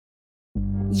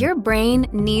Your brain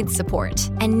needs support,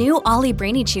 and new Ollie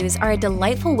Brainy Chews are a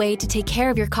delightful way to take care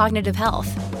of your cognitive health.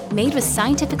 Made with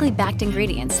scientifically backed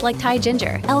ingredients like Thai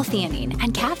ginger, L-theanine,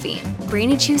 and caffeine,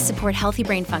 Brainy Chews support healthy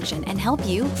brain function and help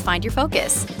you find your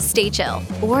focus, stay chill,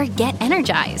 or get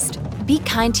energized. Be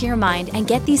kind to your mind and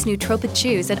get these nootropic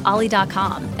chews at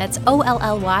ollie.com. That's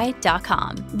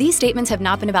OLLY.com. These statements have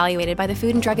not been evaluated by the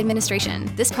Food and Drug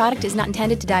Administration. This product is not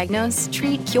intended to diagnose,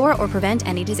 treat, cure, or prevent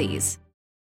any disease.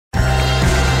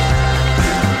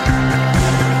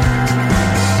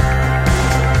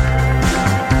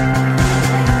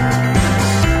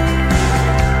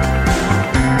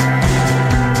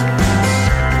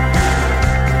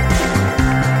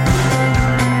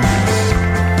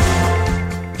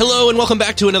 Hello and welcome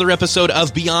back to another episode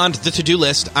of Beyond the To-Do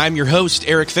List. I'm your host,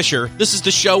 Eric Fisher. This is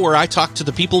the show where I talk to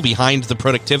the people behind the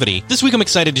productivity. This week I'm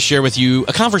excited to share with you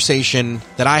a conversation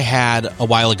that I had a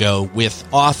while ago with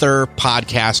author,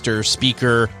 podcaster,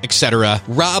 speaker, etc.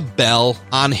 Rob Bell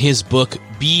on his book,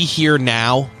 Be Here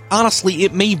Now. Honestly,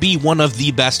 it may be one of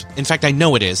the best, in fact, I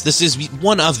know it is. This is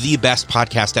one of the best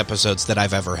podcast episodes that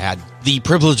I've ever had the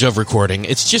privilege of recording.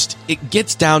 It's just, it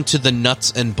gets down to the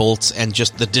nuts and bolts and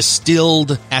just the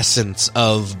distilled essence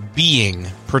of being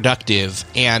productive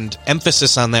and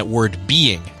emphasis on that word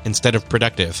being instead of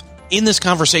productive. In this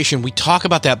conversation, we talk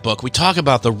about that book, we talk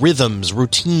about the rhythms,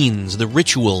 routines, the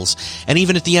rituals, and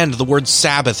even at the end, the word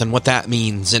Sabbath and what that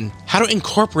means, and how to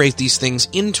incorporate these things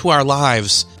into our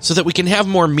lives so that we can have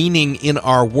more meaning in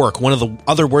our work. One of the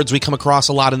other words we come across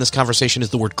a lot in this conversation is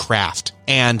the word craft,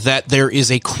 and that there is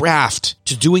a craft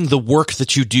to doing the work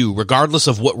that you do, regardless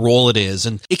of what role it is.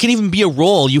 And it can even be a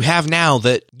role you have now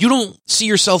that you don't see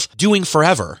yourself doing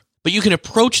forever, but you can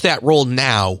approach that role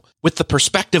now with the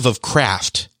perspective of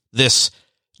craft. This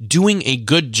doing a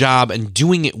good job and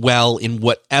doing it well in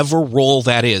whatever role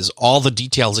that is, all the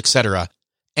details, etc.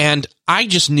 And I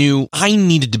just knew I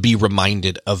needed to be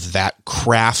reminded of that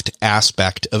craft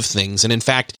aspect of things. And in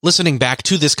fact, listening back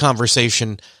to this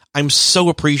conversation, I'm so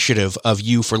appreciative of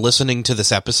you for listening to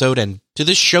this episode and to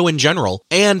this show in general,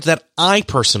 and that I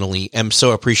personally am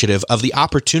so appreciative of the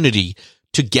opportunity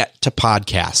to get to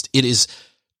podcast. It is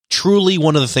truly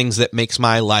one of the things that makes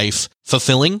my life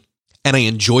fulfilling. And I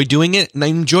enjoy doing it, and I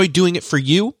enjoy doing it for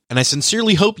you, and I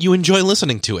sincerely hope you enjoy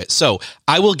listening to it. So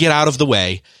I will get out of the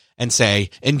way and say,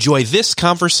 enjoy this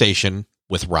conversation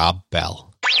with Rob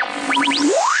Bell.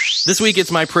 This week,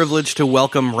 it's my privilege to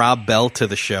welcome Rob Bell to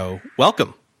the show.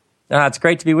 Welcome. It's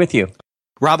great to be with you.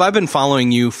 Rob, I've been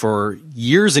following you for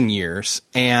years and years,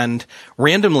 and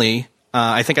randomly,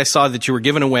 I think I saw that you were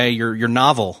giving away your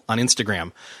novel on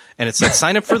Instagram. And it said,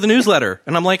 sign up for the newsletter.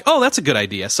 And I'm like, oh, that's a good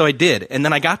idea. So I did. And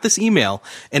then I got this email,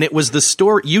 and it was the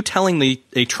story, you telling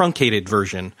a truncated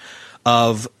version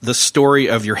of the story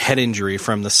of your head injury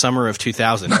from the summer of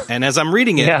 2000. And as I'm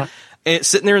reading it, it's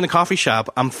sitting there in the coffee shop,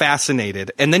 I'm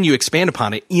fascinated. And then you expand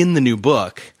upon it in the new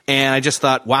book. And I just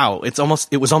thought, wow, it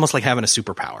was almost like having a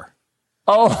superpower.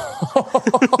 Oh,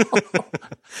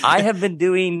 I have been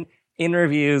doing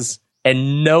interviews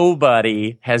and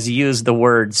nobody has used the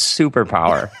word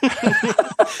superpower.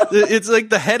 It's like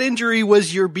the head injury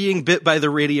was your being bit by the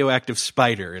radioactive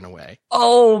spider in a way.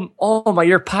 Oh my,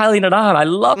 you're piling it on. I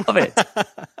love it.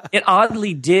 It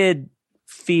oddly did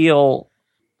feel,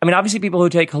 I mean, obviously people who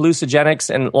take hallucinogenics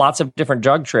and lots of different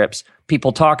drug trips,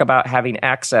 people talk about having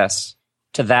access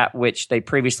to that which they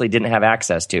previously didn't have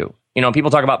access to. You know,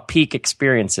 people talk about peak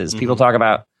experiences. People talk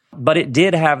about, but it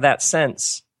did have that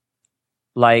sense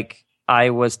like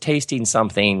I was tasting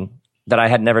something that I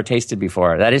had never tasted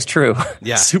before. That is true.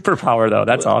 Yeah. Superpower though.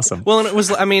 That's awesome. Well, and it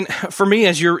was, I mean, for me,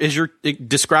 as you're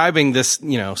describing this,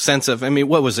 sense of, I mean,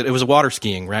 what was it? It was water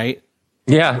skiing, right?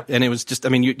 Yeah. And it was just, I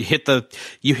mean, you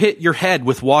hit your head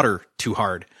with water too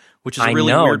hard, which is a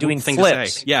really weird doing thing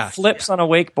flips. to say. Yeah. Flips on a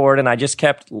wakeboard, and I just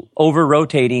kept over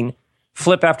rotating,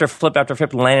 flip after flip after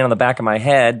flip, landing on the back of my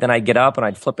head. Then I'd get up and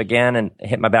I'd flip again and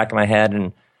hit my back of my head.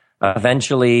 And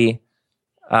eventually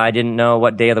I didn't know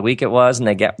what day of the week it was, and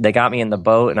they got me in the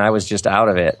boat, and I was just out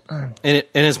of it. And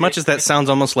as much as that sounds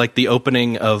almost like the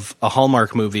opening of a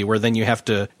Hallmark movie, where then you have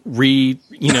to connect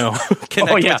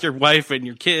with your wife and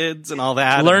your kids and all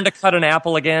that. Learn to cut an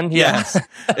apple again. Yes.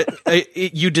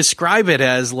 You describe it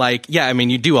as like, I mean,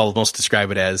 you do almost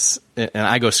describe it as, and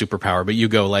I go superpower, but you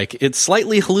go like, it's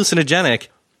slightly hallucinogenic.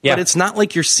 Yeah. But it's not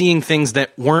like you're seeing things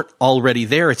that weren't already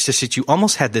there. It's just that you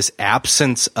almost had this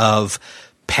absence of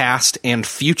past and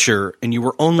future, and you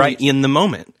were only in the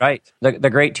moment. Right. The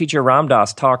great teacher Ram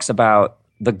Dass talks about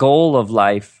the goal of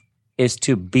life is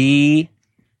to be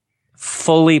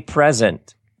fully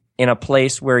present in a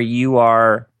place where you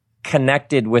are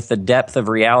connected with the depth of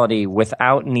reality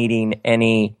without needing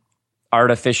any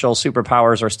artificial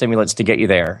superpowers or stimulants to get you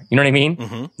there. You know what I mean?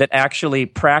 Mm-hmm. That actually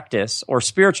practice or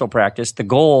spiritual practice, the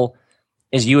goal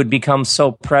is you would become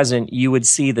so present, you would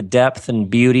see the depth and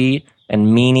beauty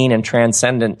and meaning and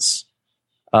transcendence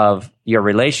of your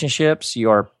relationships,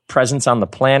 your presence on the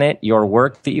planet, your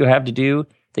work that you have to do,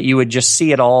 that you would just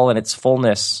see it all in its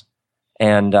fullness.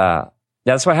 And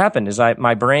that's what happened is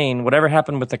my brain, whatever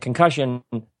happened with the concussion,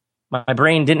 my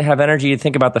brain didn't have energy to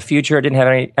think about the future. It didn't have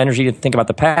any energy to think about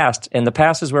the past. And the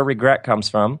past is where regret comes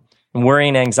from. And worry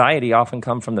and anxiety often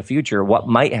come from the future, what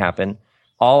might happen.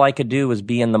 All I could do was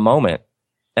be in the moment.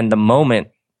 And the moment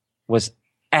was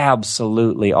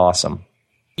absolutely awesome.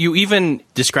 You even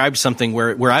described something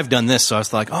where I've done this, so I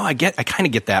was like, I kind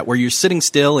of get that, where you're sitting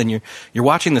still and you're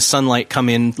watching the sunlight come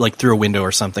in like through a window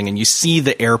or something, and you see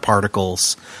the air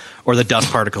particles, or the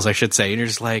dust particles, I should say, and you're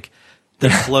just like,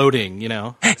 they're floating, you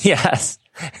know? Yes.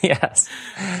 Yeah,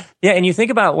 and you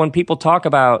think about when people talk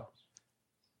about,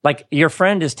 like, your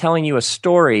friend is telling you a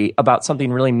story about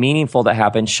something really meaningful that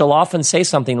happened, she'll often say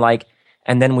something like,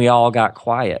 and then we all got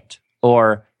quiet,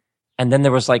 or, and then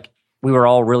there was like, we were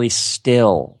all really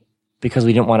still because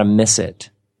we didn't want to miss it.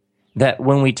 That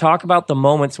when we talk about the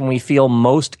moments when we feel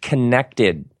most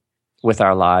connected with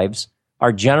our lives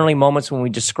are generally moments when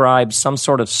we describe some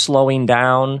sort of slowing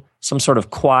down, some sort of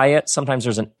quiet. Sometimes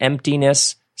there's an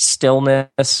emptiness,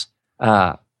 stillness,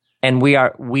 and we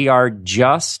are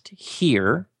just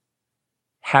here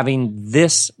having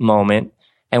this moment,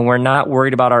 and we're not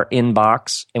worried about our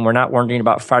inbox, and we're not worrying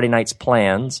about Friday night's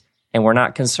plans, and we're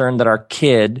not concerned that our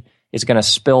kid is going to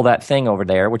spill that thing over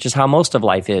there, which is how most of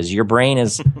life is. Your brain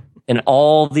is in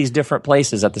all these different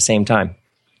places at the same time.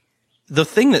 The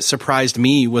thing that surprised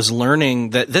me was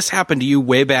learning that this happened to you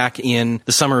way back in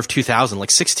the summer of 2000,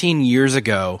 like 16 years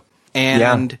ago.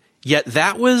 And yet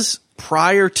that was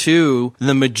prior to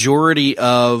the majority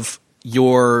of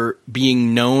your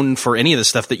being known for any of the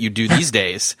stuff that you do these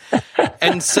days.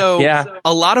 And so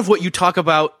a lot of what you talk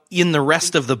about in the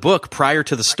rest of the book prior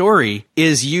to the story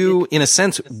is you, in a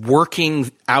sense,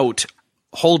 working out,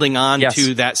 holding on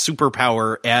to that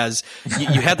superpower as you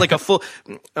had like a full,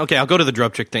 okay, I'll go to the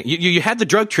drug trip thing. You had the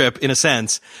drug trip in a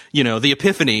sense, you know, the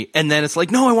epiphany, and then it's like,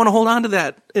 no, I want to hold on to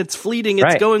that. It's fleeting.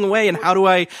 It's going away. And how do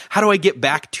I get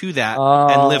back to that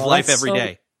and live life every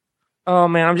day? Oh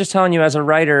man, I'm just telling you, as a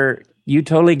writer, you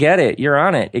totally get it. You're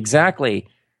on it. Exactly.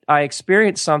 I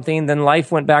experienced something, then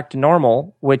life went back to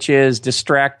normal, which is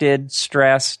distracted,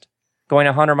 stressed, going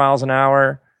 100 miles an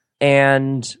hour.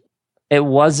 And it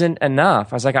wasn't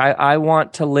enough. I was like, I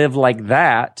want to live like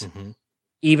that,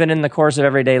 even in the course of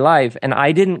everyday life. And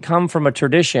I didn't come from a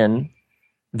tradition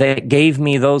that gave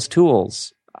me those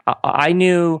tools. I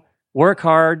knew work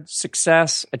hard,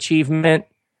 success, achievement,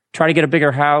 try to get a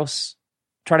bigger house,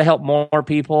 try to help more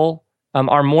people.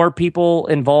 Are more people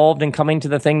involved in coming to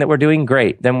the thing that we're doing?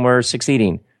 Great, then we're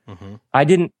succeeding. I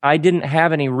didn't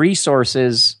have any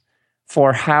resources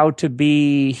for how to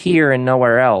be here and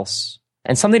nowhere else.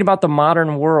 And something about the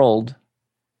modern world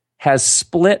has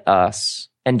split us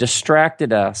and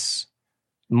distracted us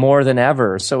more than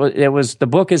ever. So the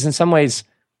book is in some ways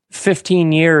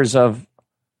 15 years of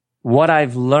what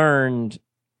I've learned,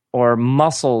 or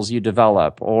muscles you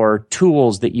develop, or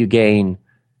tools that you gain,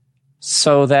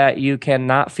 so that you can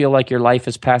not feel like your life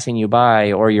is passing you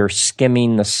by, or you're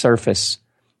skimming the surface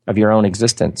of your own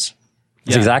existence.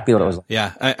 It's exactly what it was like.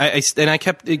 Yeah.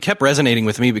 It kept resonating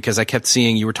with me because I kept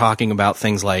seeing you were talking about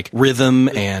things like rhythm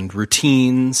and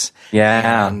routines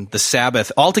and the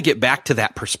Sabbath, all to get back to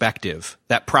that perspective,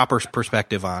 that proper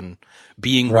perspective on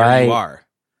being where you are.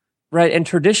 Right. And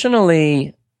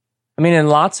traditionally, I mean, in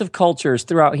lots of cultures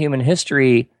throughout human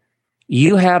history,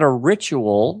 you had a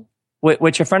ritual,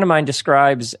 which a friend of mine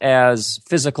describes as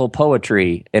physical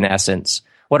poetry, in essence.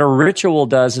 What a ritual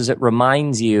does is it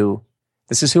reminds you,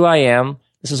 this is who I am,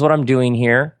 this is what I'm doing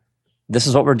here, this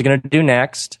is what we're going to do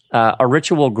next. A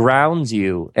ritual grounds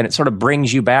you, and it sort of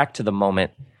brings you back to the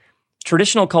moment.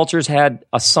 Traditional cultures had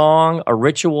a song, a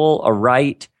ritual, a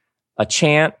rite, a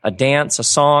chant, a dance, a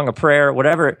song, a prayer,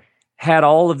 whatever, had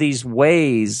all of these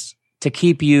ways to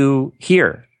keep you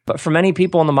here. But for many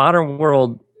people in the modern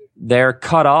world, they're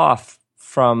cut off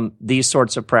from these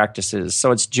sorts of practices.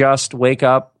 So it's just wake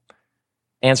up,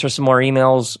 answer some more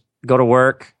emails, go to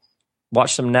work,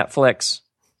 watch some Netflix,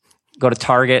 go to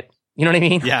Target. You know what I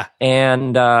mean? Yeah.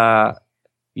 And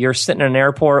you're sitting in an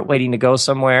airport waiting to go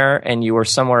somewhere, and you were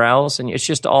somewhere else. And it's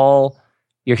just all,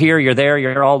 you're here, you're there,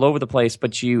 you're all over the place,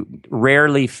 but you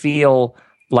rarely feel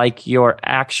like you're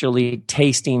actually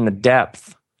tasting the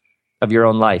depth of your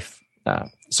own life.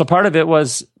 So part of it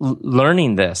was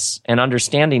learning this and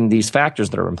understanding these factors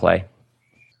that are in play.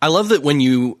 I love that when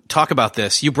you talk about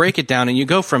this, you break it down and you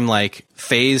go from like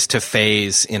phase to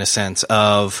phase in a sense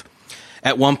of,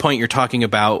 at one point you're talking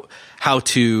about how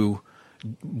to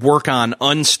work on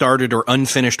unstarted or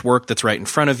unfinished work that's right in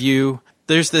front of you.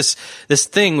 There's this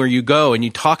thing where you go and you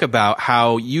talk about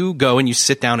how you go and you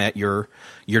sit down at your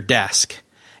desk,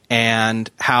 and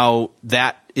how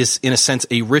that is in a sense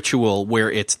a ritual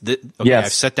where it's, yes.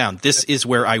 I've sat down. This is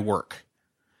where I work.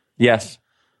 Yes.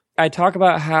 I talk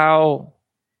about how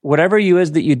whatever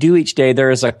is that you do each day,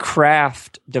 there is a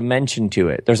craft dimension to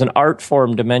it. There's an art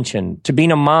form dimension. To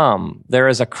being a mom, there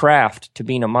is a craft to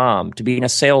being a mom, to being a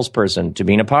salesperson, to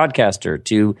being a podcaster,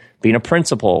 to being a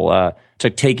principal,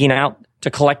 to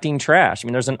collecting trash. I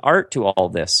mean, there's an art to all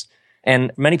this.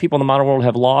 And many people in the modern world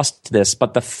have lost this,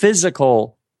 but the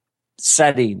physical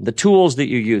setting, the tools that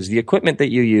you use, the equipment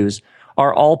that you use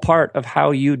are all part of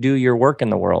how you do your work in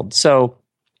the world. So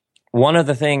one of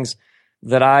the things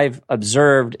that I've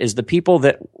observed is the people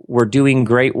that were doing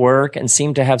great work and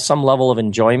seem to have some level of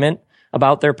enjoyment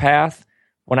about their path,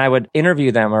 when I would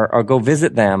interview them or go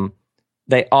visit them,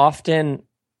 they often,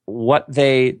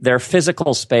 their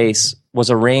physical space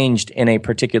was arranged in a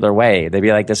particular way. They'd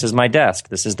be like, this is my desk,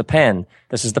 this is the pen,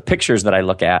 this is the pictures that I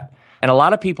look at. And a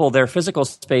lot of people, their physical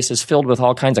space is filled with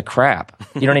all kinds of crap.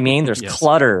 You know what I mean? There's yes.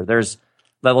 clutter.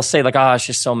 They'll say like, oh, it's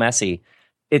just so messy.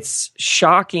 It's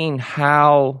shocking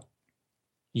how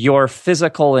your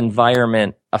physical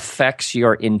environment affects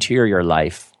your interior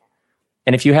life.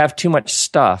 And if you have too much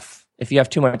stuff, if you have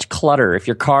too much clutter, if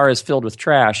your car is filled with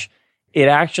trash,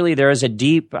 there is a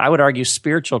deep, I would argue,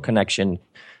 spiritual connection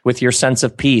with your sense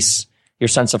of peace, your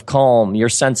sense of calm, your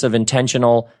sense of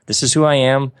intentional, this is who I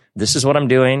am, this is what I'm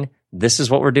doing, this is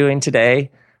what we're doing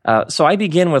today. So I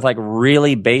begin with like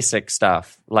really basic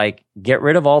stuff, like get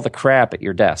rid of all the crap at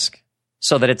your desk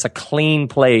so that it's a clean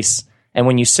place. And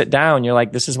when you sit down, you're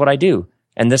like, this is what I do,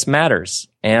 and this matters,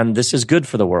 and this is good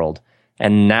for the world,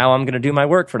 and now I'm going to do my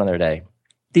work for another day.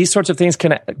 These sorts of things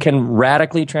can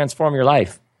radically transform your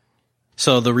life.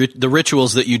 So the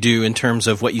rituals that you do in terms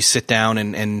of what you sit down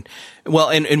and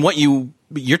what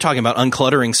you're talking about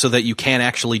uncluttering so that you can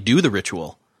actually do the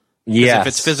ritual. Yes. If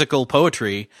it's physical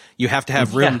poetry, you have to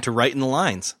have room to write in the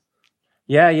lines.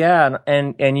 Yeah.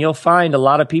 And you'll find a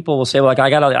lot of people will say, well, like, I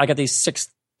got these 6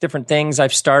 different things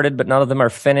I've started, but none of them are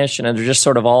finished, and they're just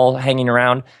sort of all hanging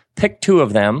around. Pick 2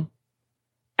 of them,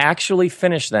 actually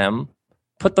finish them,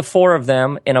 put the 4 of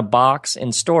them in a box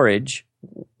in storage,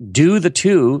 do the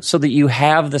 2 so that you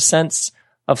have the sense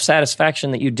of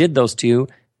satisfaction that you did those 2,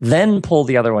 then pull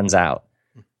the other ones out.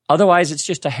 Otherwise, it's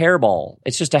just a hairball.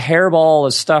 It's just a hairball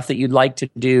of stuff that you'd like to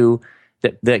do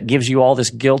that gives you all this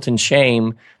guilt and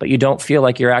shame, but you don't feel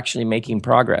like you're actually making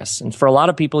progress. And for a lot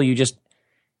of people,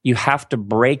 you have to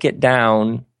break it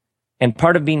down. And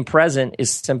part of being present is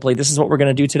simply, this is what we're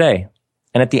going to do today.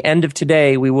 And at the end of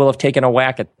today, we will have taken a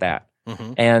whack at that.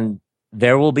 Mm-hmm. And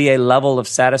there will be a level of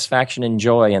satisfaction and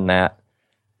joy in that.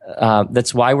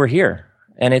 That's why we're here.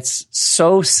 And it's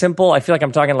so simple. I feel like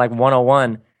I'm talking like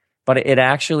 101, but it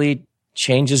actually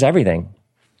changes everything.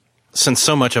 Since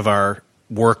so much of our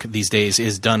work these days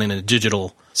is done in a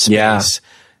digital space,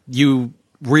 you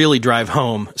really drive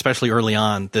home, especially early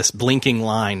on, this blinking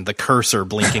line, the cursor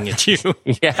blinking at you,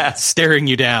 staring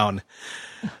you down.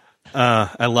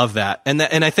 I love that. And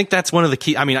I think that's one of the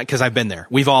key, I mean, because I've been there.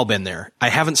 We've all been there. I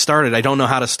haven't started. I don't know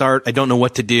how to start. I don't know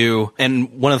what to do.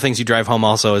 And one of the things you drive home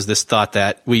also is this thought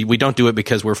that we don't do it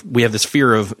because we have this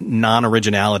fear of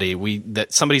non-originality.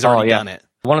 That somebody's already done it.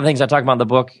 One of the things I talk about in the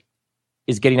book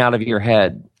is getting out of your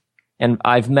head. And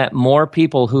I've met more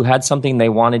people who had something they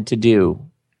wanted to do.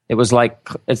 It's like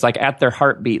at their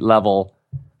heartbeat level,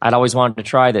 I'd always wanted to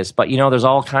try this. But there's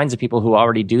all kinds of people who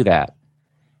already do that.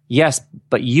 Yes,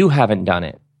 but you haven't done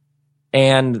it.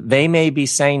 And they may be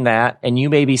saying that, and you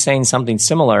may be saying something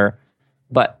similar,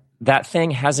 but that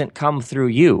thing hasn't come through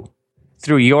you,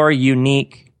 through your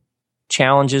unique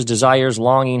challenges, desires,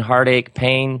 longing, heartache,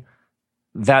 pain,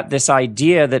 that this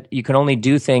idea that you can only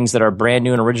do things that are brand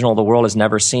new and original the world has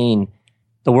never seen.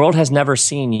 The world has never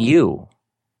seen you.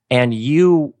 And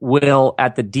you will,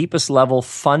 at the deepest level,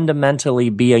 fundamentally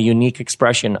be a unique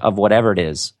expression of whatever it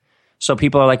is. So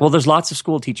people are like, well, there's lots of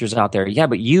school teachers out there. Yeah,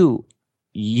 but you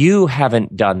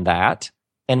haven't done that.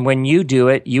 And when you do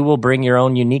it, you will bring your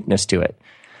own uniqueness to it.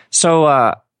 So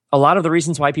a lot of the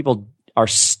reasons why people are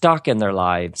stuck in their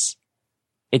lives,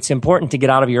 it's important to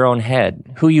get out of your own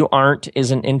head. Who you aren't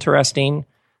isn't interesting.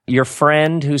 Your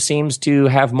friend who seems to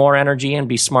have more energy and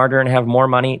be smarter and have more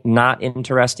money, not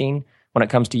interesting when it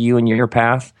comes to you and your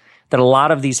path. That a lot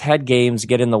of these head games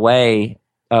get in the way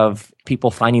of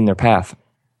people finding their path.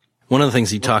 One of the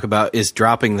things you talk about is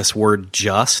dropping this word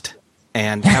just.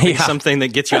 and having something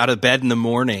that gets you out of bed in the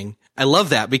morning. I love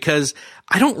that because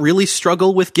I don't really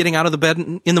struggle with getting out of the bed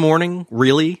in the morning,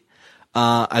 really.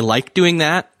 I like doing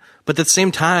that. But at the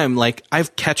same time, like,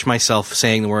 I've catch myself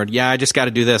saying the word, yeah, I just got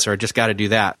to do this or I just got to do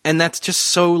that. And that's just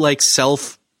so, like,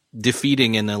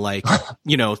 self-defeating in a, like,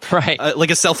 you know, right.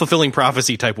 Like a self-fulfilling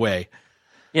prophecy type way.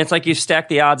 Yeah, it's like you stack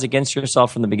the odds against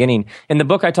yourself from the beginning. In the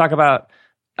book, I talk about,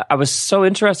 I was so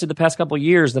interested the past couple of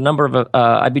years, the number of,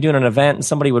 I'd be doing an event and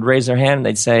somebody would raise their hand and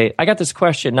they'd say, I got this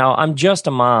question. Now, I'm just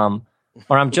a mom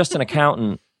or I'm just an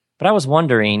accountant, but I was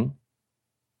wondering,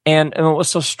 and what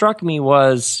so struck me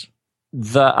was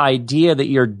the idea that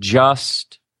you're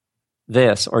just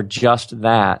this or just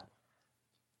that,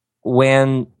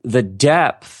 when the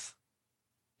depth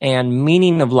and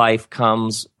meaning of life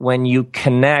comes when you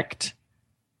connect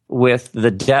with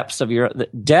the depths of the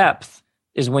depth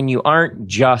is when you aren't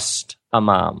just a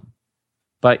mom,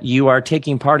 but you are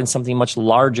taking part in something much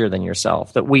larger than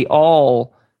yourself, that we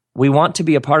want to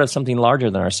be a part of something larger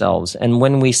than ourselves. And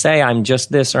when we say, I'm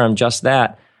just this or I'm just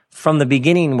that, from the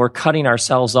beginning, we're cutting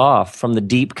ourselves off from the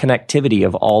deep connectivity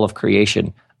of all of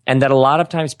creation. And that a lot of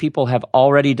times people have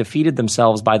already defeated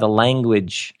themselves by the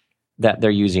language that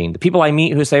they're using. The people I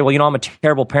meet who say, well, you know, I'm a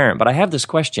terrible parent, but I have this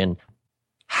question.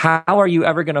 How are you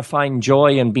ever going to find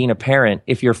joy in being a parent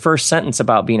if your first sentence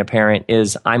about being a parent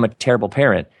is, I'm a terrible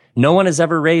parent? No one has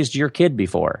ever raised your kid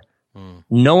before.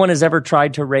 No one has ever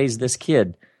tried to raise this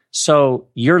kid. So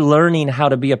you're learning how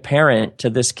to be a parent to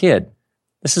this kid.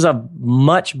 This is a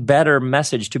much better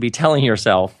message to be telling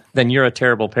yourself than you're a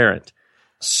terrible parent.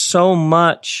 So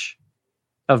much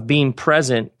of being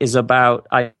present is about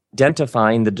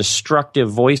identifying the destructive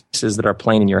voices that are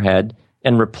playing in your head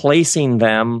and replacing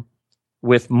them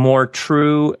with more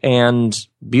true and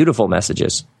beautiful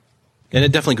messages. And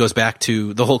it definitely goes back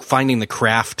to the whole finding the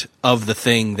craft of the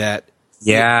thing that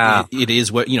it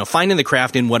is what, you know, finding the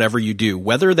craft in whatever you do,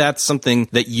 whether that's something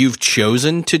that you've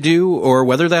chosen to do or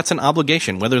whether that's an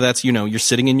obligation, whether that's, you know, you're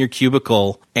sitting in your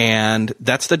cubicle and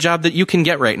that's the job that you can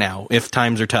get right now if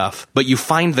times are tough, but you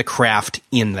find the craft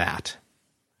in that.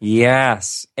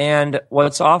 Yes. And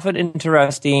what's often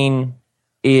interesting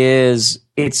is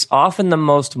it's often the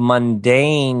most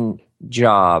mundane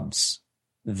jobs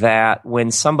that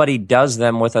when somebody does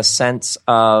them with a sense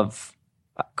of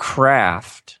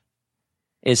craft,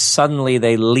 is suddenly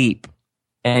they leap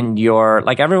and you're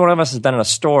like, every one of us has been in a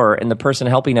store and the person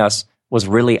helping us was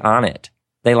really on it.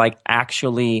 They like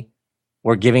actually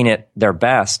were giving it their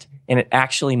best and it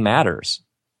actually matters.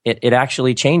 It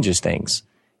actually changes things.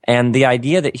 And the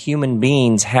idea that human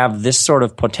beings have this sort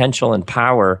of potential and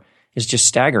power is just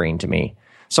staggering to me.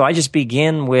 So I just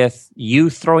begin with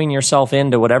you throwing yourself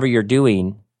into whatever you're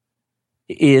doing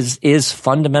is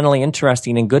fundamentally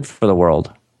interesting and good for the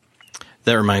world.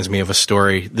 That reminds me of a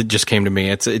story that just came to me.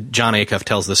 It's John Acuff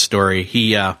tells this story.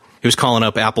 He was calling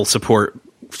up Apple support.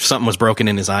 Something was broken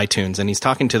in his iTunes, and he's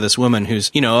talking to this woman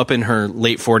who's, you know, up in her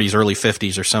late 40s, early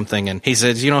 50s or something. And he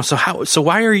says, you know, so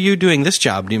why are you doing this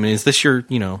job? I mean, is this your,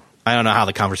 you know, I don't know how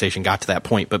the conversation got to that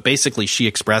point, but basically she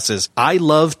expresses, I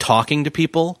love talking to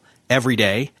people every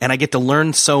day, and I get to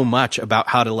learn so much about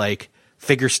how to, like,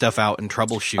 figure stuff out and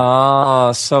troubleshoot.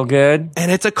 Oh, so good.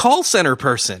 And it's a call center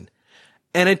person.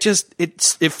 And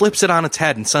it flips it on its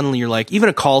head, and suddenly you're like, even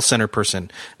a call center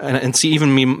person, and see,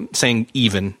 even me saying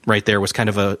even right there was kind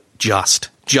of a just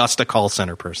a call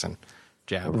center person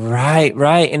jab. Right.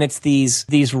 And it's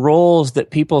these roles that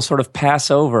people sort of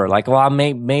pass over, like, well, I'm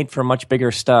made for much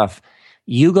bigger stuff.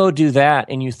 You go do that,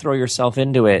 and you throw yourself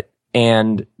into it,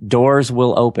 and doors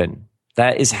will open.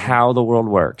 That is how the world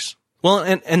works. Well,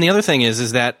 and the other thing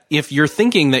is that if you're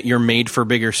thinking that you're made for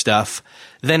bigger stuff,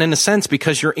 then in a sense,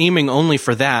 because you're aiming only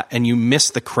for that and you miss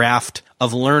the craft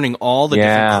of learning all the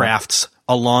different crafts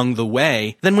along the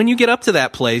way, then when you get up to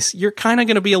that place, you're kind of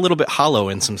going to be a little bit hollow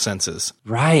in some senses.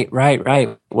 Right.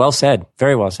 Well said.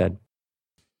 Very well said.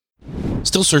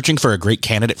 Still searching for a great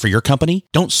candidate for your company?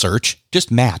 Don't search,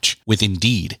 just match with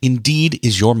Indeed. Indeed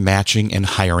is your matching and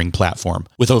hiring platform.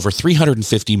 With over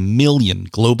 350 million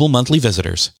global monthly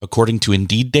visitors, according to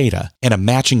Indeed data, and a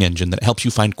matching engine that helps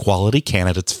you find quality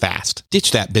candidates fast.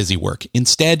 Ditch that busy work.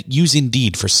 Instead, use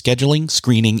Indeed for scheduling,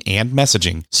 screening, and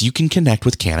messaging so you can connect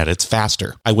with candidates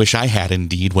faster. I wish I had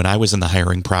Indeed when I was in the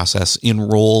hiring process in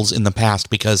roles in the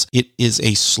past, because it is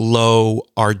a slow,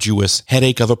 arduous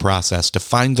headache of a process to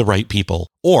find the right people.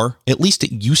 Or, at least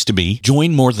it used to be.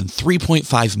 Join more than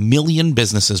 3.5 million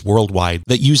businesses worldwide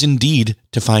that use Indeed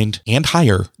to find and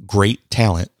hire great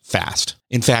talent fast.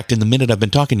 In fact, in the minute I've been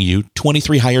talking to you,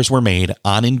 23 hires were made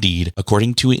on Indeed,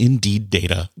 according to Indeed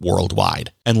data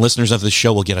worldwide. And listeners of this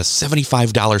show will get a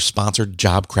 $75 sponsored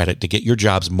job credit to get your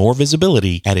jobs more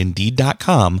visibility at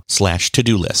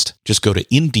Indeed.com/to-do list. Just go to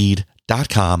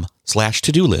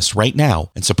Indeed.com/to-do list right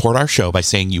now and support our show by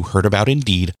saying you heard about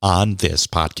Indeed on this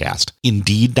podcast.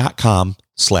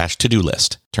 Indeed.com/to-do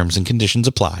list. Terms and conditions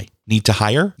apply. Need to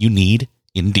hire? You need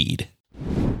Indeed.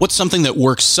 What's something that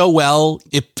works so well,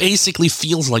 it basically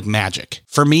feels like magic?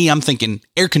 For me, I'm thinking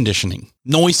air conditioning,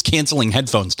 noise canceling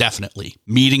headphones, definitely.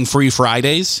 Meeting-free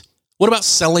Fridays? What about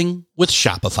selling with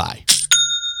Shopify?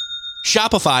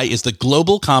 Shopify is the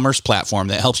global commerce platform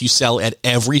that helps you sell at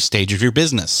every stage of your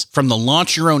business. From the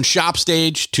launch your own shop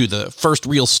stage to the first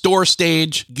real store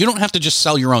stage, you don't have to just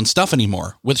sell your own stuff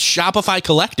anymore. With Shopify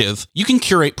Collective, you can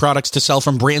curate products to sell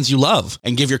from brands you love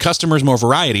and give your customers more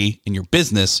variety and your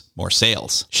business more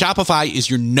sales. Shopify is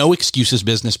your no excuses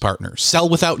business partner. Sell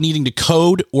without needing to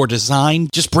code or design.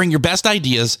 Just bring your best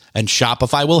ideas and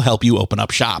Shopify will help you open up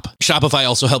shop. Shopify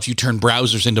also helps you turn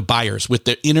browsers into buyers with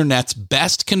the internet's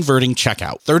best converting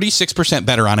checkout, 36%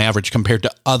 better on average compared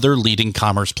to other leading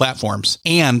commerce platforms,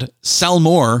 and sell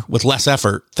more with less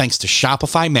effort thanks to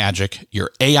Shopify Magic,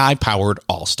 your AI-powered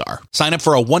all-star. Sign up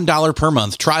for a $1 per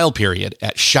month trial period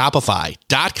at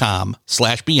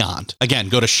shopify.com/beyond. Again,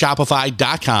 go to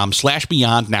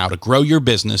shopify.com/beyond now to grow your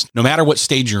business no matter what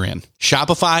stage you're in.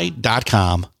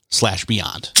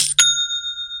 Shopify.com/beyond.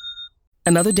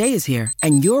 Another day is here,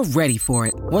 and you're ready for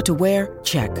it. What to wear?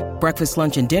 Check. Breakfast,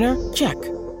 lunch, and dinner? Check.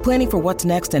 Planning for what's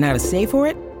next and how to save for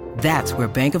it? That's where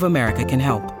Bank of America can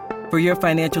help. For your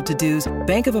financial to-dos,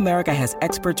 Bank of America has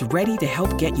experts ready to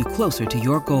help get you closer to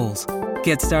your goals.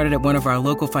 Get started at one of our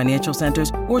local financial centers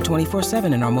or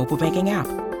 24/7 in our mobile banking app.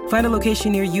 Find a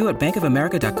location near you at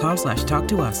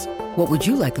bankofamerica.com/talktous. What would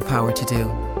you like the power to do?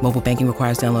 Mobile banking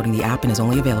requires downloading the app and is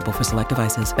only available for select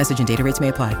devices. Message and data rates may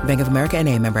apply. Bank of America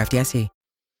NA, member FDIC.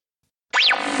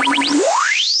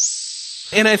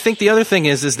 And I think the other thing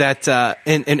is that,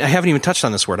 and I haven't even touched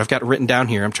on this word. I've got it written down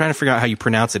here. I'm trying to figure out how you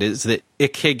pronounce it. Is it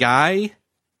ikigai?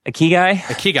 Ikigai?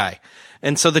 Ikigai.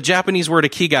 And so the Japanese word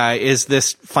ikigai is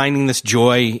this finding this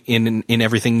joy in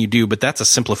everything you do, but that's a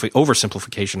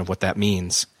oversimplification of what that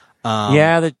means.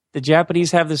 The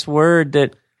Japanese have this word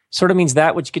that sort of means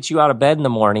that which gets you out of bed in the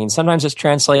morning. Sometimes it's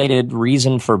translated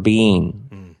reason for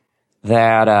being.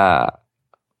 That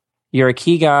your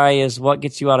ikigai is what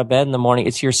gets you out of bed in the morning.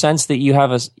 It's your sense that you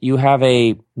have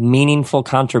a meaningful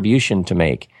contribution to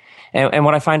make. And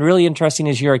what I find really interesting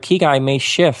is your ikigai may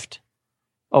shift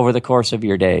over the course of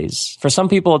your days. For some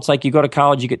people, it's like you go to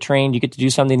college, you get trained, you get to do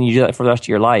something, and you do that for the rest of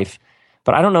your life.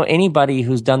 But I don't know anybody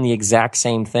who's done the exact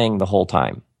same thing the whole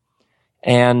time.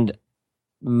 And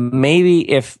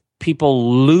maybe if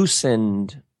people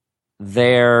loosened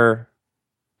their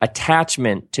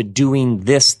attachment to doing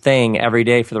this thing every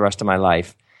day for the rest of my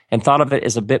life and thought of it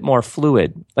as a bit more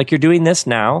fluid, like you're doing this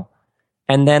now,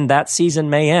 and then that season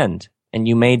may end and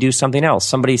you may do something else.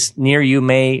 Somebody near you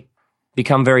may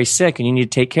become very sick and you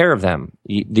need to take care of them.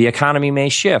 The economy may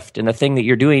shift and the thing that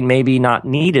you're doing may be not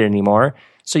needed anymore,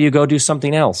 so you go do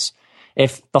something else.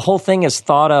 If the whole thing is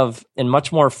thought of in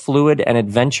much more fluid and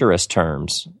adventurous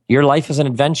terms, your life is an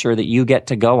adventure that you get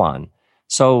to go on.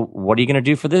 So what are you going to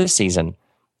do for this season?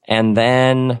 And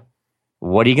then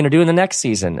what are you going to do in the next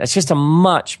season? It's just a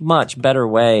much, much better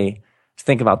way to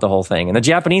think about the whole thing. And the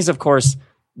Japanese, of course,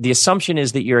 the assumption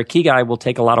is that your ikigai will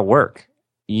take a lot of work.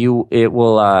 It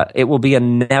will be a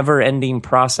never-ending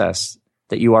process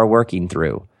that you are working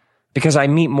through. Because I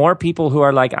meet more people who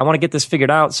are like, I want to get this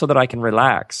figured out so that I can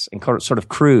relax and sort of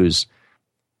cruise.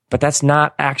 But that's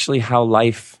not actually how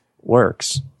life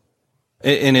works.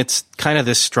 And it's kind of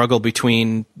this struggle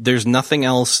between there's nothing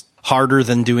else harder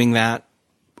than doing that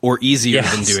or easier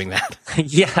than doing that.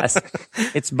 Yes.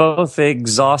 It's both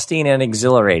exhausting and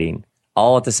exhilarating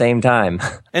all at the same time.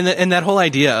 And that whole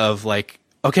idea of like,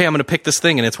 okay, I'm going to pick this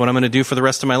thing and it's what I'm going to do for the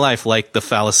rest of my life. Like the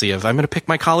fallacy of I'm going to pick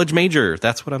my college major.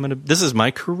 That's what this is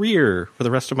my career for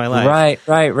the rest of my life.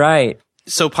 Right.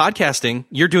 So podcasting,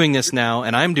 you're doing this now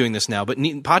and I'm doing this now, but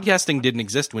podcasting didn't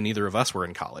exist when either of us were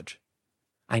in college.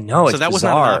 I know. So that bizarre. was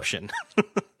not an option.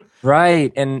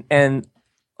 Right. And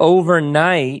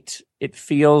overnight, it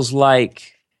feels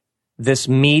like this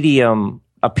medium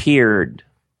appeared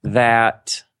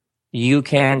that you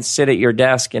can sit at your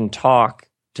desk and talk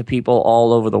to people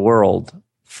all over the world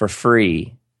for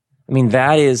free. I mean,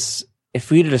 that is,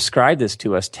 if we'd have described this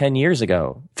to us 10 years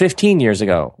ago, 15 years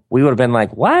ago, we would have been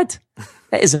like, what?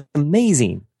 That is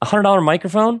amazing. $100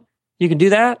 microphone? You can do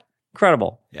that?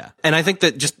 Incredible. Yeah. And I think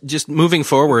that just moving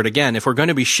forward, again, if we're going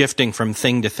to be shifting from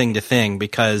thing to thing to thing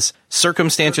because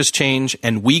circumstances change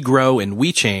and we grow and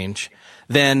we change,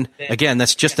 then again,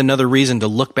 that's just another reason to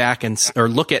look back or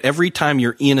look at every time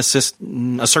you're in a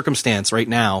circumstance right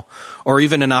now, or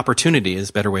even an opportunity is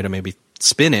a better way to maybe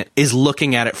spin it, is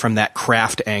looking at it from that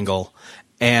craft angle.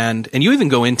 And you even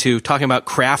go into talking about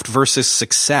craft versus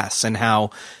success and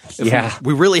how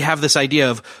we really have this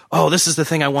idea of, oh, this is the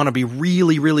thing I want to be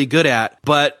really, really good at,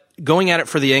 but going at it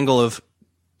for the angle of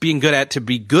being good at to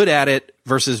be good at it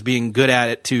versus being good at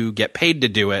it to get paid to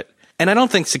do it. And I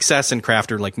don't think success and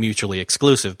craft are like mutually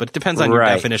exclusive, but it depends on your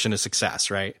definition of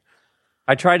success, right?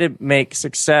 I try to make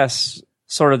success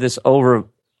sort of this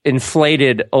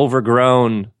inflated,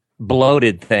 overgrown,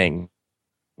 bloated thing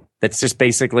that's just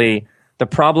basically... The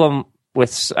problem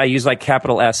with, I use like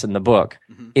capital S in the book,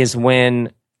 is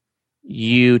when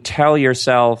you tell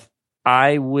yourself,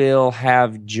 I will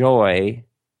have joy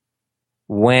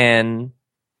when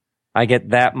I get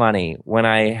that money, when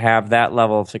I have that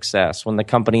level of success, when the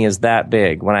company is that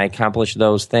big, when I accomplish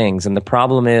those things. And the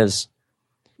problem is,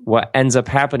 what ends up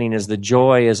happening is the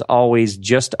joy is always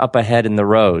just up ahead in the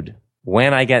road.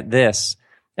 When I get this.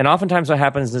 And oftentimes what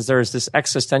happens is there's this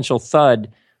existential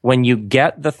thud when you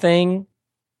get the thing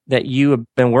that you have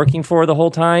been working for the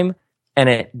whole time, and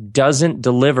it doesn't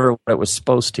deliver what it was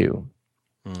supposed to.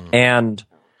 And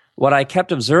what I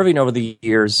kept observing over the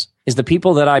years is the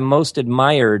people that I most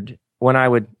admired, when I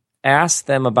would ask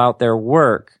them about their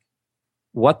work,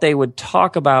 what they would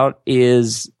talk about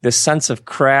is this sense of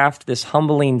craft, this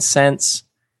humbling sense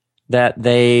that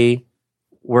they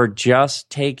were just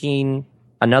taking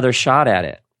another shot at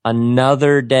it,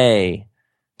 another day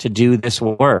to do this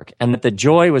work, and that the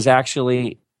joy was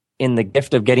actually in the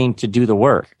gift of getting to do the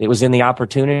work. It was in the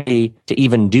opportunity to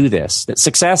even do this. That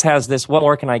success has this, what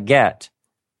more can I get?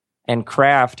 And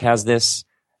craft has this,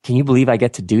 can you believe I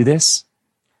get to do this?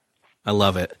 I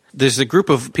love it. There's a group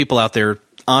of people out there,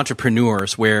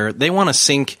 entrepreneurs, where they want to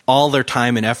sink all their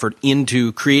time and effort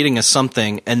into creating a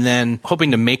something and then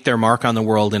hoping to make their mark on the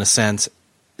world in a sense.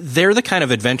 They're the kind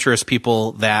of adventurous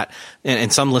people that,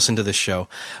 and some listen to this show,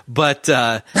 but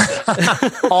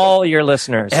all your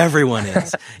listeners, everyone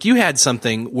is. You had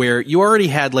something where you already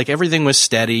had like everything was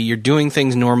steady. You're doing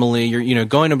things normally. You're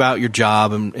going about your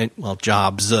job and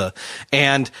jobs,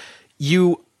 and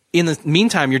you in the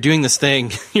meantime you're doing this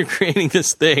thing. You're creating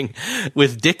this thing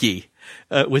with Dickie.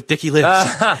 With Dickie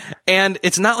Lives. And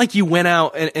it's not like you went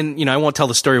out and I won't tell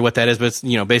the story what that is, but it's,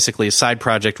 basically a side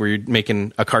project where you're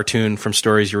making a cartoon from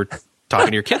stories you were talking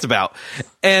to your kids about.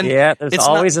 And yeah, there's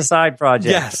always a side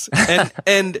project. Yes.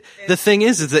 And the thing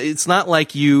is that it's not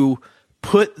like you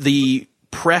put the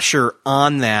pressure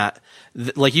on that.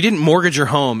 Like you didn't mortgage your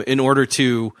home in order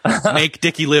to make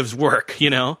Dickie Lives work,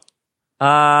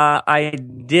 I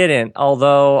didn't,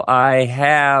 although I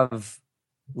have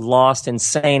lost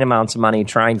insane amounts of money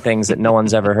trying things that no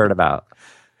one's ever heard about.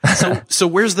 So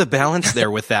where's the balance there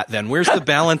with that then? Where's the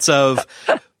balance of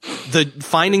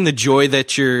finding the joy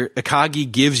that your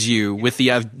Akagi gives you with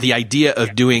the idea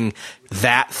of doing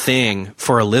that thing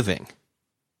for a living?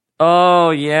 Oh,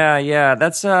 yeah.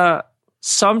 That's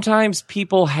sometimes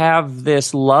people have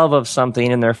this love of something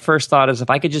and their first thought is, if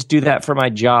I could just do that for my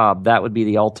job, that would be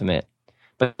the ultimate.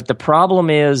 But the problem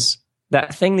is,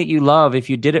 that thing that you love, if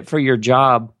you did it for your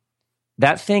job,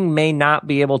 that thing may not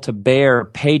be able to bear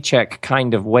paycheck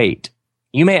kind of weight.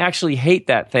 You may actually hate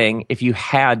that thing if you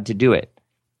had to do it.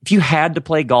 If you had to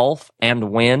play golf and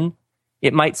win,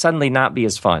 it might suddenly not be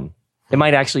as fun. It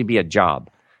might actually be a job.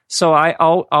 So I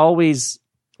always,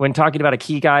 when talking about a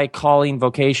Ikigai, calling,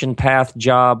 vocation, path,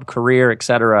 job, career,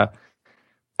 etc.,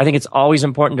 I think it's always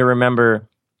important to remember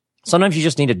sometimes you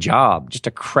just need a job, just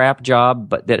a crap job,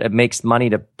 but that it makes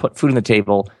money to put food on the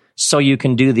table so you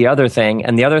can do the other thing.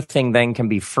 And the other thing then can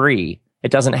be free. It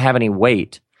doesn't have any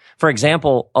weight. For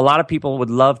example, a lot of people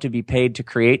would love to be paid to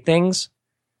create things.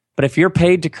 But if you're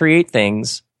paid to create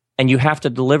things and you have to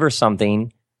deliver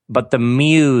something, but the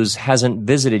muse hasn't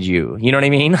visited you, you know what I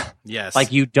mean? Yes.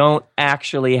 Like you don't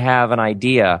actually have an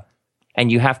idea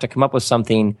and you have to come up with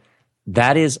something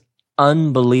that is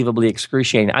unbelievably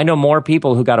excruciating. I know more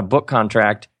people who got a book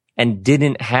contract and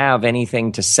didn't have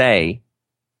anything to say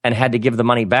and had to give the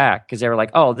money back because they were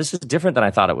like, oh, this is different than I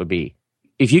thought it would be.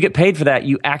 If you get paid for that,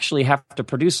 you actually have to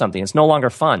produce something. It's no longer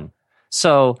fun.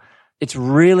 So it's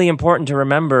really important to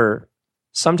remember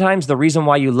sometimes the reason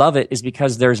why you love it is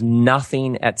because there's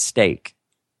nothing at stake.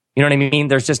 You know what I mean?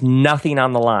 There's just nothing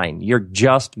on the line. You're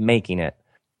just making it.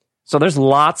 So there's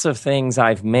lots of things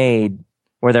I've made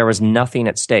where there was nothing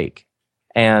at stake.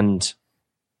 And,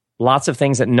 lots of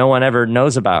things that no one ever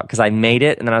knows about because I made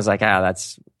it, and then I was like, I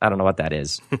don't know what that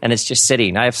is. And it's just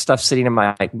sitting. I have stuff sitting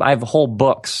I have whole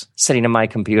books sitting in my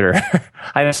computer.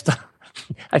 I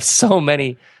have so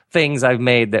many things I've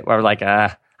made that are like,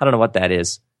 I don't know what that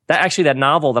is. That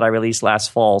novel that I released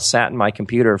last fall sat in my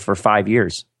computer for 5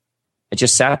 years. It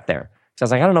just sat there. So I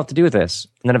was like, I don't know what to do with this.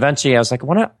 And then eventually I was like,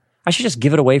 why not? I should just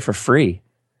give it away for free.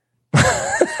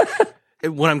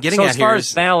 What I'm getting at here is... as far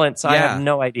as balance, I have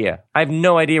no idea. I have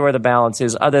no idea where the balance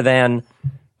is other than...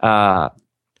 there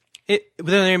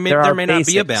may not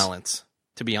be a balance,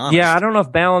 to be honest. Yeah, I don't know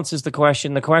if balance is the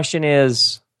question. The question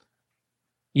is,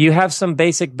 you have some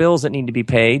basic bills that need to be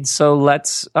paid, so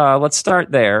let's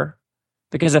start there.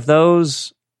 Because if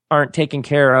those aren't taken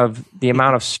care of, the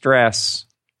amount of stress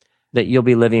that you'll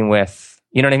be living with,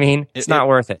 you know what I mean? It's not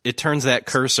worth it. It turns that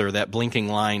cursor, that blinking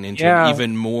line, into an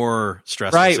even more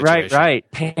stressful situation.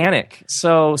 Right. Panic.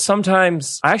 So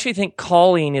sometimes I actually think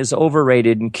calling is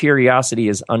overrated and curiosity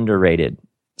is underrated.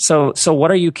 So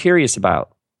what are you curious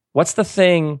about? What's the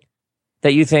thing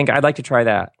that you think, I'd like to try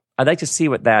that? I'd like to see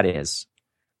what that is.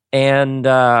 And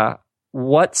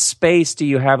what space do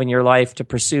you have in your life to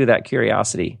pursue that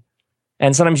curiosity?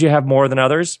 And sometimes you have more than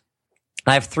others.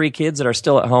 I have 3 kids that are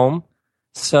still at home.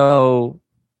 So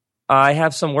I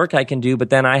have some work I can do, but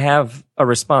then I have a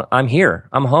response. I'm here.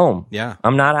 I'm home. Yeah.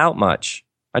 I'm not out much.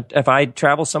 If I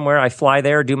travel somewhere, I fly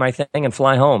there, do my thing, and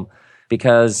fly home.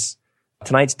 Because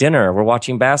tonight's dinner, we're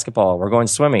watching basketball, we're going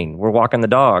swimming, we're walking the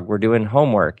dog, we're doing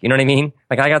homework. You know what I mean?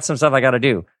 Like, I got some stuff I got to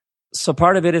do. So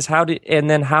part of it is and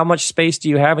then how much space do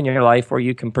you have in your life where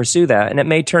you can pursue that? And it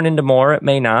may turn into more, it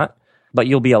may not, but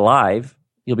you'll be alive.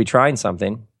 You'll be trying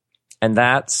something. And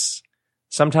that's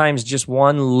sometimes just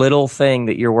one little thing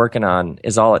that you're working on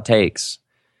is all it takes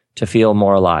to feel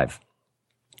more alive.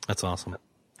 That's awesome.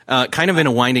 Kind of in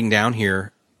a winding down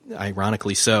here,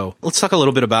 ironically so, let's talk a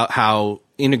little bit about how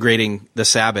integrating the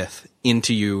Sabbath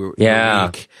into your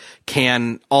week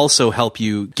can also help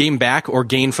you gain back or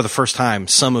gain for the first time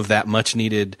some of that much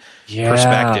needed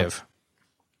perspective.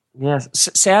 Yes.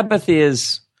 Sabbath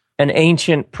is an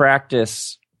ancient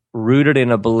practice rooted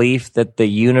in a belief that the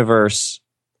universe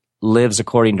lives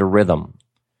according to rhythm.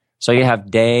 So you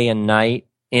have day and night,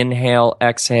 inhale,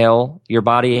 exhale. Your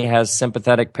body has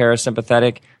sympathetic,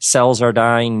 parasympathetic. Cells are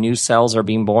dying. New cells are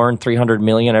being born, 300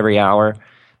 million every hour.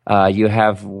 You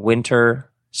have winter,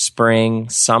 spring,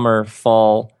 summer,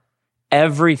 fall.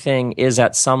 Everything is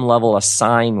at some level a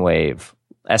sine wave,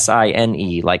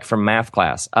 S-I-N-E, like from math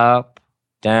class. Up,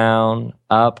 down,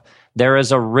 up. There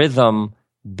is a rhythm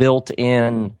built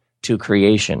in to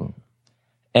creation.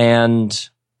 And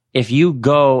if you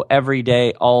go every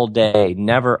day, all day,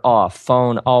 never off,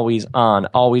 phone always on,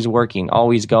 always working,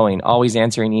 always going, always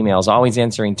answering emails, always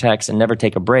answering texts, and never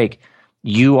take a break,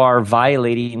 you are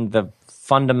violating the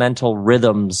fundamental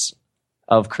rhythms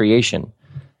of creation.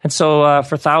 And so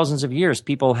for thousands of years,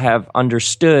 people have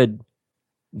understood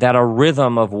that a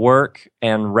rhythm of work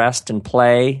and rest and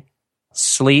play,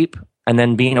 sleep, and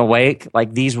then being awake,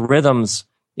 like these rhythms,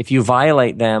 if you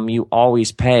violate them, you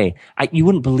always pay. You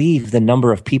wouldn't believe the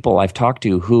number of people I've talked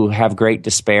to who have great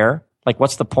despair. Like,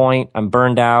 what's the point? I'm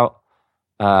burned out.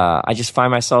 I just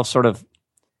find myself sort of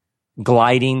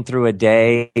gliding through a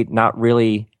day, not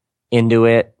really into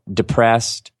it,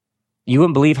 depressed. You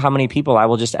wouldn't believe how many people I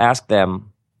will just ask them,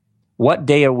 what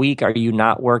day a week are you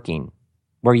not working,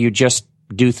 where you just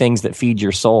do things that feed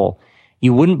your soul?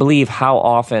 You wouldn't believe how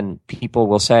often people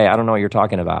will say, I don't know what you're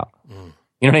talking about.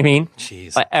 You know what I mean?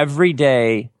 Jeez. Every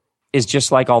day is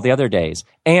just like all the other days.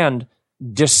 And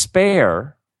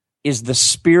despair is the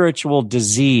spiritual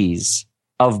disease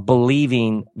of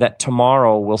believing that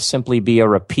tomorrow will simply be a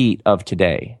repeat of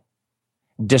today.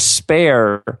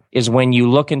 Despair is when you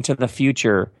look into the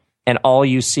future and all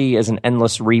you see is an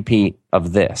endless repeat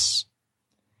of this.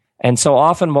 And so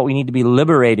often what we need to be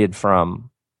liberated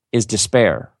from is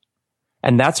despair.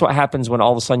 And that's what happens when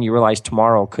all of a sudden you realize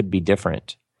tomorrow could be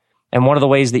different. And one of the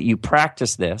ways that you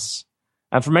practice this,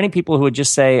 and for many people who would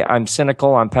just say, I'm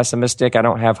cynical, I'm pessimistic, I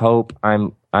don't have hope,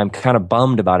 I'm kind of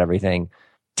bummed about everything,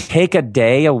 take a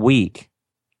day a week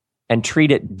and treat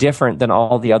it different than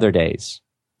all the other days.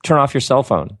 Turn off your cell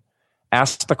phone.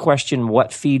 Ask the question,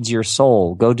 what feeds your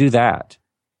soul? Go do that.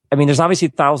 I mean, there's obviously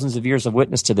thousands of years of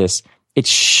witness to this. It's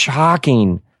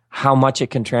shocking how much it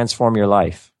can transform your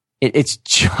life. It's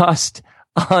just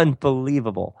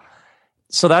unbelievable.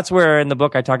 So that's where in the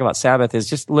book I talk about Sabbath is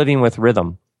just living with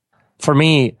rhythm. For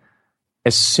me,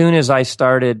 as soon as I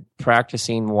started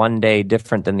practicing one day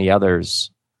different than the others,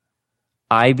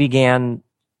 I began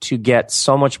to get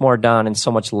so much more done in so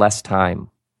much less time.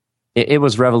 It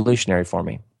was revolutionary for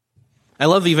me. I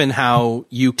love even how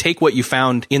you take what you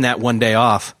found in that one day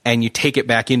off and you take it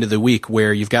back into the week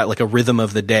where you've got like a rhythm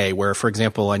of the day where, for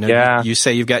example, I know you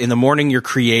say you've got in the morning you're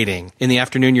creating, in the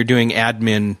afternoon you're doing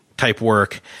admin type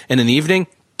work, and in the evening,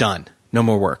 done. No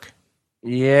more work.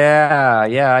 Yeah,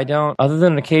 I don't, other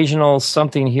than occasional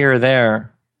something here or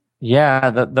there. Yeah,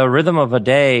 the rhythm of a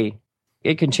day,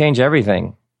 it can change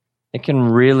everything. It can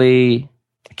really,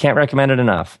 I can't recommend it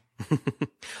enough.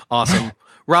 Awesome.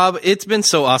 Rob, it's been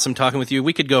so awesome talking with you.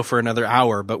 We could go for another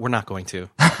hour, but we're not going to.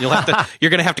 You're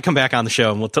going to have to come back on the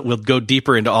show, and we'll go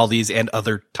deeper into all these and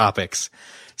other topics.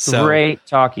 So, great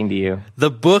talking to you. The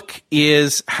book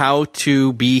is How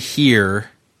to Be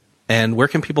Here, and where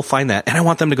can people find that? And I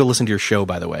want them to go listen to your show,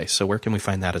 by the way. So where can we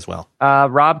find that as well?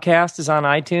 Robcast is on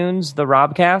iTunes, the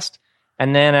Robcast,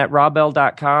 and then at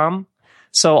robbell.com.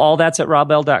 So all that's at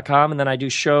robbell.com, and then I do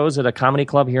shows at a comedy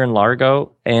club here in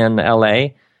Largo and LA.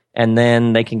 And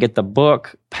then they can get the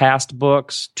book, past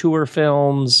books, tour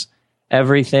films,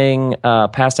 everything.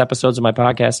 Past episodes of my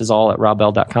podcast is all at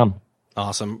robbell.com.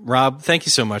 Awesome. Rob, thank you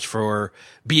so much for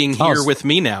being here with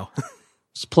me now.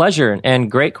 It's a pleasure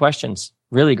and great questions.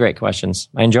 Really great questions.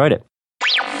 I enjoyed it.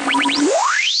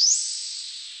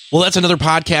 Well, that's another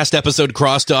podcast episode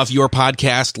crossed off your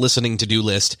podcast listening to-do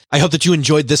list. I hope that you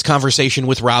enjoyed this conversation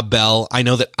with Rob Bell. I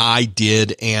know that I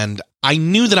did, and I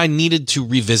knew that I needed to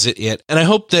revisit it. And I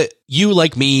hope that you,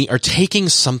 like me, are taking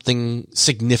something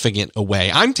significant away.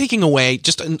 I'm taking away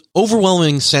just an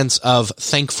overwhelming sense of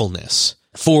thankfulness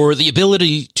for the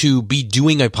ability to be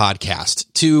doing a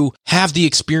podcast, to have the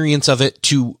experience of it,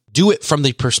 to do it from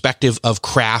the perspective of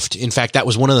craft. In fact, that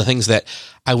was one of the things that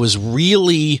I was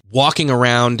really walking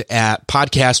around at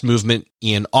Podcast Movement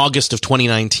in August of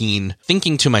 2019,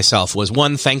 thinking to myself was,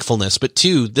 one, thankfulness, but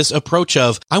two, this approach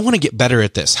of, I want to get better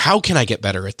at this. How can I get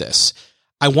better at this?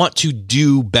 I want to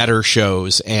do better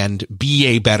shows and be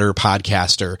a better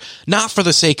podcaster, not for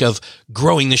the sake of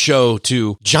growing the show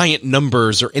to giant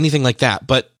numbers or anything like that,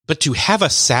 but to have a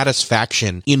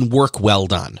satisfaction in work well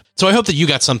done. So I hope that you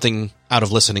got something out of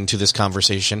listening to this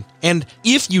conversation. And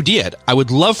if you did, I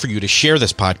would love for you to share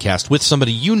this podcast with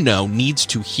somebody you know needs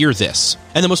to hear this.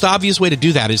 And the most obvious way to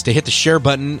do that is to hit the share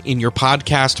button in your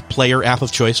podcast player app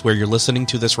of choice where you're listening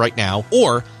to this right now,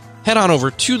 or head on over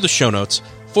to the show notes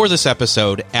for this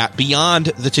episode at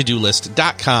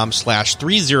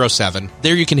beyondthetodolist.com/307.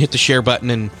 There you can hit the share button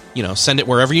and, send it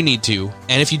wherever you need to.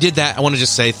 And if you did that, I want to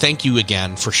just say thank you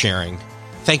again for sharing.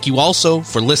 Thank you also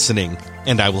for listening,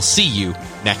 and I will see you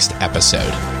next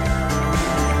episode.